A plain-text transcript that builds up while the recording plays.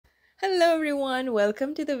Hello everyone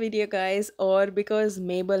welcome to the video guys. और because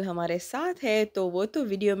मेबल हमारे साथ है तो वो तो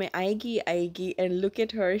वीडियो में आएगी and look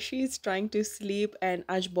at her, she is trying to sleep. And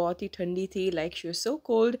आज बहुत ही ठंडी थी, like she was so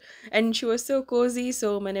cold and she was so Cozi,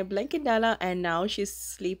 सो मैंने ब्लैंकेट डाला and now she is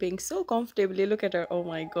sleeping so comfortably. Look at her, oh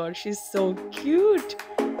my God, she is so cute.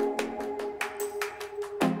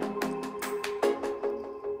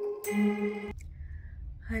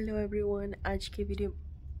 Hello everyone, आज की video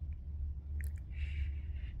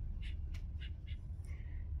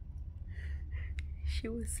she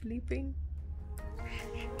was sleeping.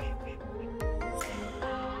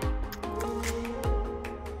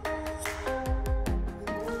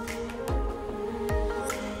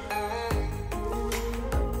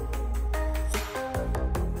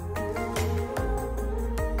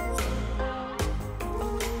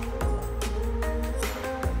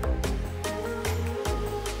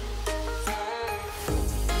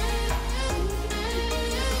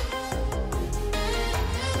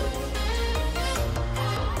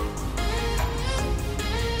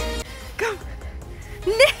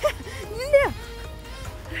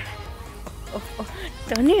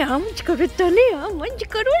 तने मंच करो, तने मंच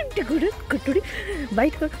करो, कटोरी कटोरी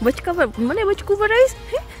बाइट करो, बचका मने बचकू बराइस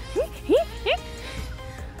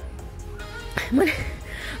मने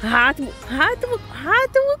हाथ हाथ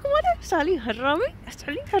हाथ मुख मने साली हरामी,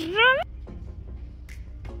 साली हरामी।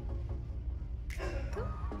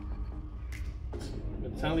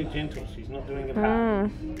 It's only gentle, she's not doing a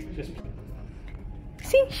bad. Just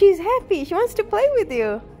See, she's happy, she wants to play with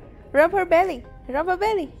you. Rub her belly, rub her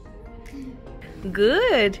belly.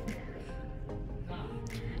 Good.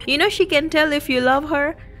 You know she can tell if you love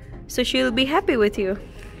her, so she'll be happy with you.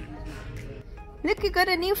 Look, you got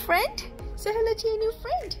a new friend. Say hello to your new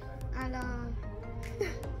friend. Hello.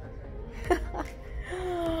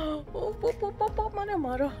 Oh, mana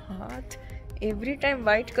maro hath. Every time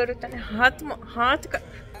bite karo tane hath ka.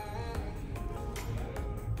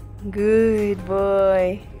 Good boy.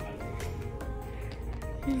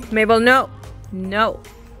 Mabel, no. No.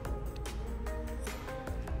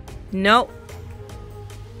 No.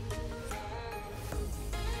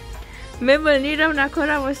 Mabel, ni ram na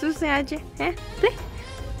khora wasu se aje, eh? Play.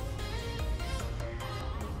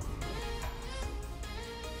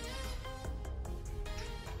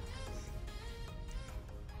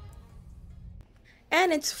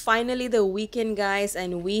 And it's finally the weekend, guys,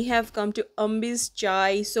 and we have come to Ambi's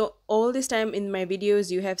Chai. So all this time in my videos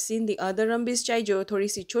you have seen the other Ambi's Chai jo thodi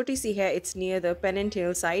si choti si hai. It's near the Pennant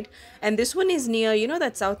Hill side, and this one is near, you know,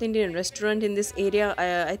 that South Indian restaurant in this area.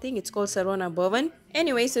 I think it's called Sarvana Bhavan.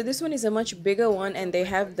 Anyway, so this one is a much bigger one and they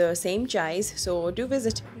have the same chais, so do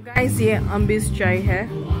visit. Guys, ये Ambi's Chai है.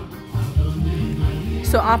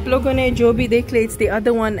 So आप लोगों ने जो भी देख ले, it's the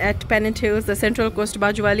other one at Pennant Hills, the Central Coast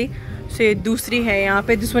बाजू वाली. So ये दूसरी है यहाँ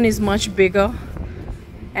पे. This one is much bigger,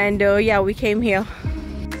 and yeah, we came here.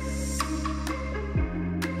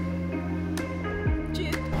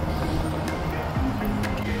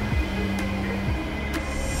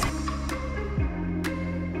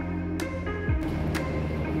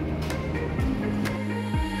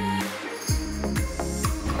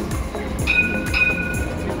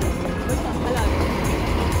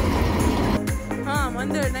 हाँ,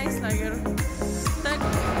 मंदिर nice लगे.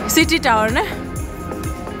 City Tower, ne?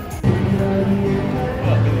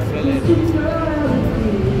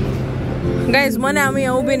 Guys, મને અમે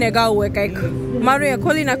ઊભીને ગાવું હોય કંઈક. મારું અહીંયા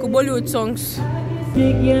ખોલી નાખું બોલિવૂડ સોંગ્સ.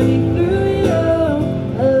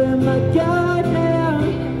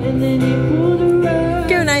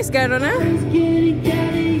 કેવું નાઇસ ગાયો ને?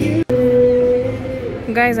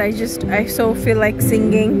 Guys, I so feel like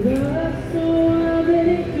singing.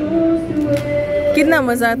 कितना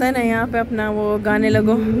मज़ा आता है ना यहाँ पे अपना वो गाने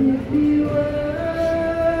लगो.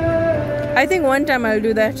 I think one time I'll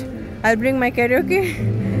do that. I'll bring my karaoke.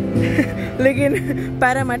 लेकिन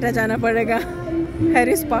पैरामाटा जाना पड़ेगा,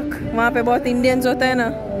 हैरिस पार्क. वहाँ पे बहुत इंडियंस होते हैं ना.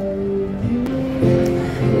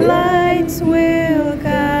 Lights will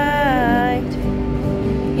guide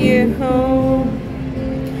you home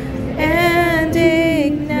and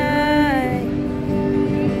ignite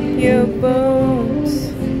your bones,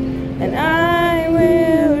 and I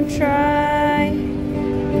will try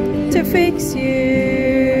to fix you.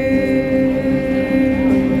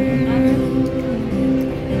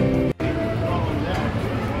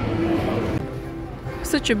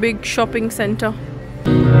 Such a big shopping center.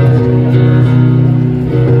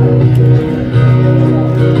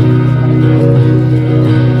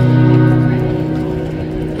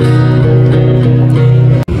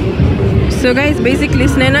 So guys, basically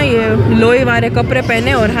इसने ना ये लोहे वाले कपड़े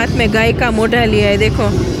पहने और हाथ में गाय का मोटा लिया है. देखो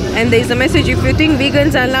And there is a message: if you think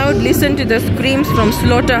vegans are loud, listen to the screams from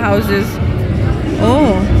slaughterhouses.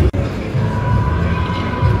 Oh.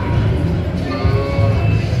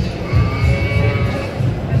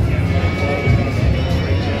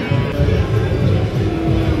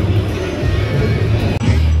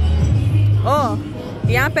 Oh,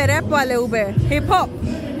 यहाँ पे रैप वाले ube, hip hop.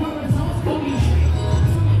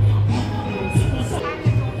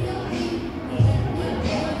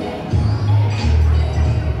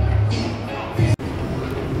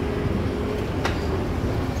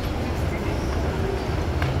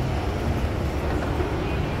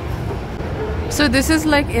 So this is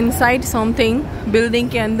like inside something building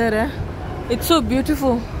के अंदर है. It's so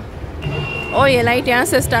beautiful. Oh, ये light यहाँ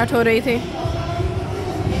से start हो रही थी.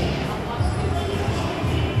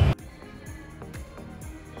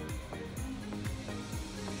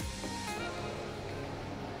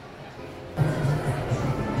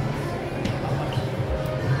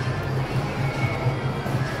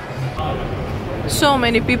 So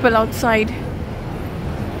many people outside.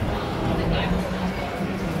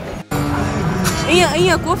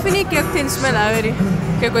 Iya coffee ni kek tin smell averi.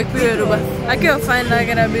 Ke koi pure ruba. Akyo fine like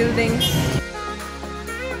a building.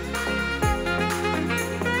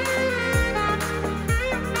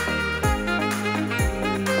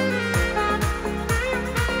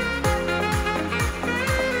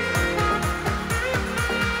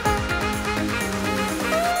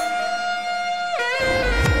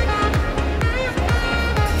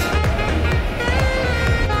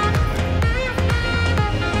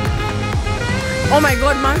 Oh my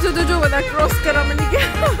god, मांगसो तो जो वाला cross करा मैंने क्या?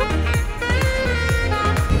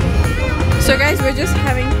 So guys, we're just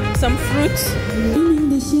having some fruits.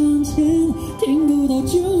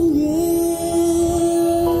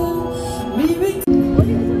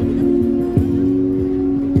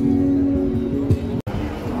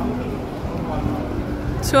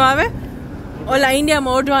 Suave? Ola India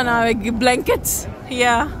mode one ave blankets.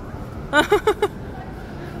 Yeah.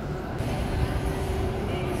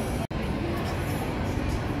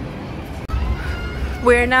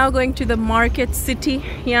 We are now going to the market city.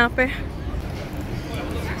 यहाँ पे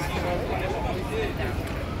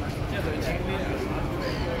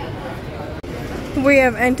we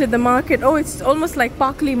have entered the market. Oh, it's almost like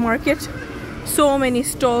Parkley Market. So many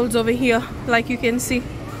stalls over here, like you can see.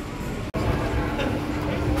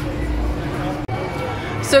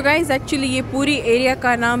 So guys, actually ये पूरी area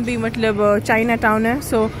का नाम भी मतलब China Town है.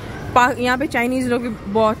 So यहाँ पे Chinese लोग भी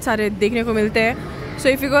बहुत सारे देखने को मिलते हैं. So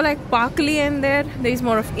if you go like Parkley and there is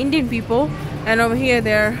more of Indian people, and over here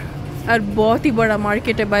there are बहुत ही बड़ा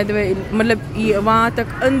market है, by the way. मतलब ये वहाँ तक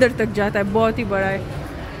अंदर तक जाता है, बहुत ही बड़ा है.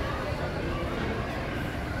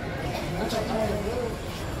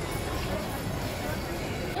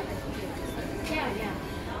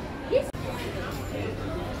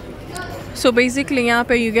 So basically यहाँ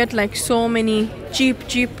पे you get like so many cheap,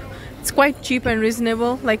 it's quite cheap and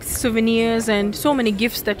reasonable, like souvenirs and so many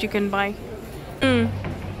gifts that you can buy.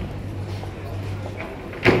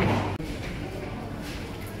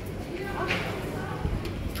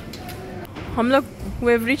 हम लोग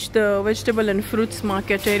we've reached the vegetable and fruits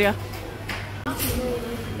market area.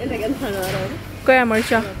 क्या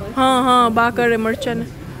मर्चा? हाँ बाकर मर्चा.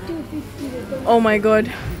 Oh my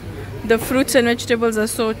god, the fruits and vegetables are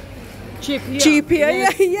so cheap here. Cheap here,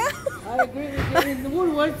 yes. Yeah. I agree with you. In the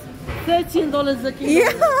Woolworths, $13 a kilo.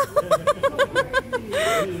 Yeah.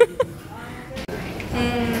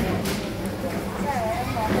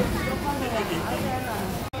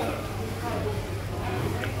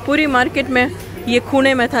 पूरी market में ये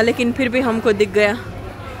खूने में था, लेकिन फिर भी हमको दिख गया.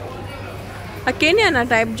 केन्या ना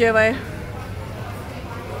टाइप जेवा है.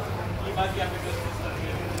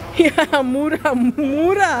 Yeah,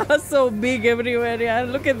 Mura, so big everywhere. Yeah,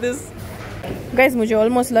 look at this. Guys, मुझे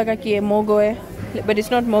almost लगा कि ये मोगो है, but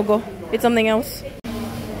it's not mogo. It's something else.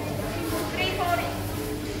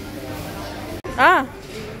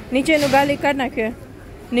 नीचे नुगाली करना क्या?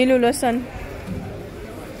 नीलू लसन.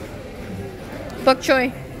 Pak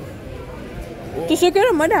choy. Tu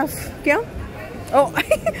suka madaf? क्या? Oh,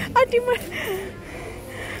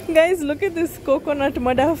 guys, look at this coconut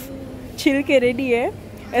madaf. छिल के रेडी है.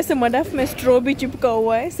 ऐसे मडाफ में स्ट्रॉ भी चिपका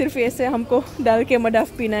हुआ है. सिर्फ ऐसे हमको डाल के मडाफ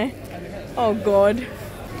पीना है. Oh God.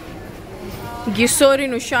 गिसोरी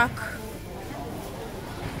नु शाक.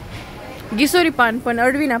 गिसोरी पान पण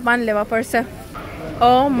अडवीना पान लेवा पड़से.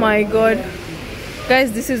 Oh my God.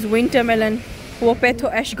 Guys, this is winter melon. वो पेथो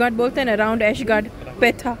एशगार्ड बोलते हैं ना, round एशगार्ड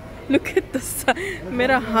petha. Look at this.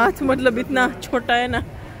 मेरा हाथ मतलब इतना छोटा है ना.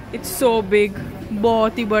 It's so big.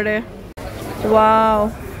 बहुत ही बड़े.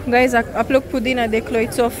 Wow. Guys, आप लोग पुदीना देख लो.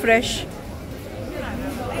 It's so fresh.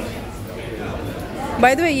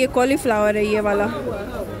 By the way, ये cauliflower है, ये वाला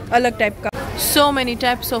अलग type का. So many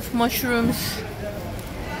types of mushrooms.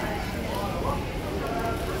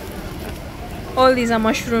 All these are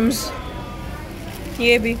mushrooms.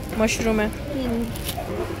 ये भी mushroom है.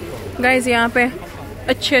 Guys, यहाँ पे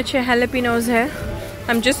अच्छे jalapenos है.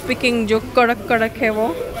 I'm just picking जो कड़क है वो.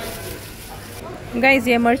 Guys,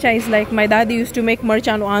 ये मरचा is like my daddy used to make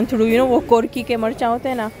मरचा no आंथड़ू. You know वो कोरकी के मरचा होते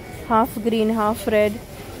हैं ना, half green, half red.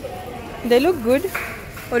 They look good.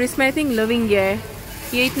 और इसमें I think लविंग गया है.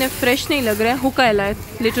 ये इतने fresh नहीं लग रहा है. हुकायला है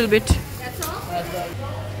little bit.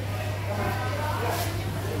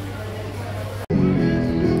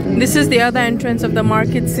 This is the other entrance of the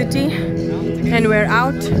market city, and we're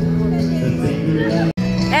out.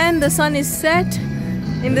 And the sun is set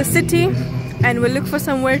in the city, and we'll look for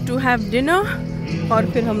somewhere to have dinner.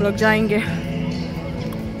 और फिर हम लोग जाएंगे.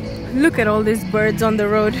 Look at all these birds on the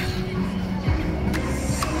road.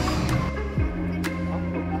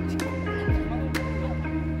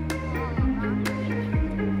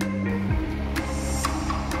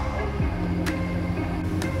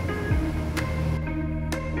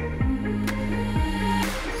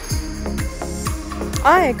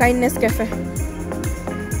 Kindness Cafe.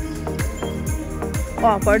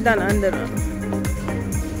 Oh, पर्दा ना अंदर.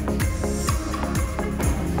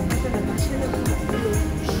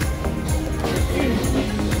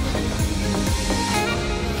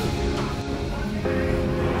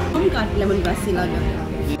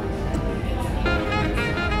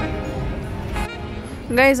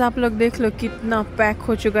 Guys, आप लोग देख लो कितना पैक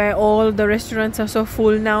हो चुका है. All the restaurants are so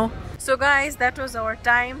full now. So guys, that was our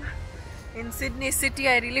time in Sydney City.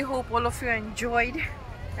 I really hope all of you enjoyed.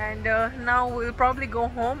 And now we'll probably go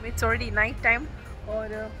home. It's already night time.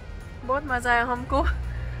 और बहुत मज़ा आया हमको.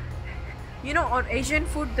 You know, और Asian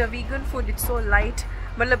food, the vegan food, it's so light.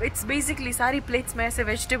 मतलब it's basically सारी plates में ऐसे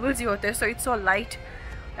vegetables ही होते हैं. So it's so light.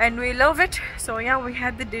 And we love it. So yeah, we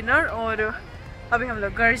had the dinner. और अभी हम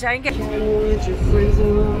लोग घर जाएंगे.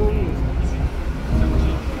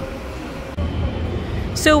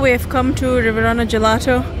 So we have come to Riverana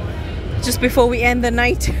Gelato just before we end the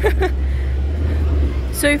night.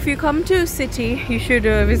 So if you come to city, you should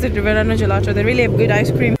visit Riverana Gelato. They really have good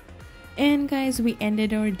ice cream. And guys, we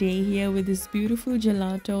ended our day here with this beautiful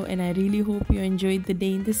gelato, and I really hope you enjoyed the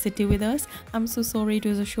day in the city with us. I'm so sorry it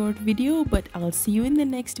was a short video, but I'll see you in the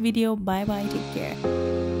next video. Bye bye, take care.